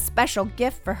 a special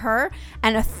gift for her,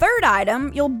 and a third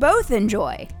item you'll both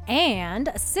enjoy. And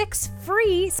 6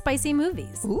 free spicy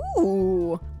movies.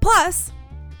 Ooh. Plus,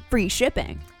 free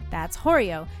shipping. That's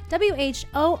HORIO,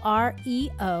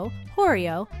 WHOREO,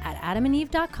 HORIO at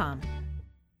adamandeve.com.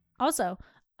 Also,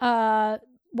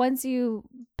 once you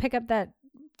pick up that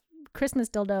Christmas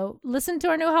dildo, listen to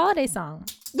our new holiday song.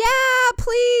 Yeah,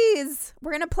 please.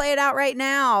 We're going to play it out right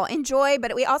now. Enjoy,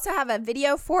 but we also have a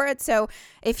video for it. So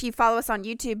if you follow us on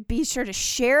YouTube, be sure to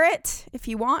share it if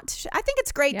you want. I think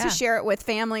it's great to share it with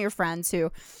family or friends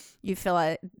who you feel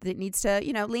that needs to,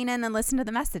 lean in and listen to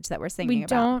the message that we're singing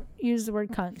about. We don't use the word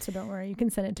cunt, so don't worry. You can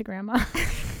send it to grandma.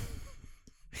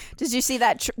 Did you see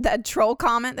that troll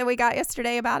comment that we got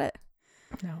yesterday about it?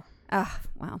 No.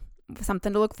 Well,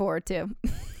 something to look forward to.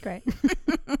 Great.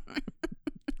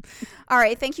 All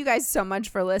right. Thank you guys so much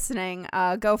for listening.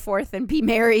 Go forth and be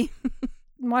merry.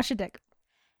 Wash your dick.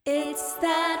 It's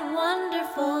that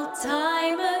wonderful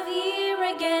time of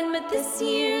year again, but this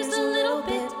year's a little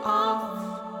bit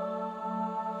off.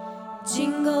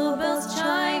 Jingle bells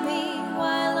chime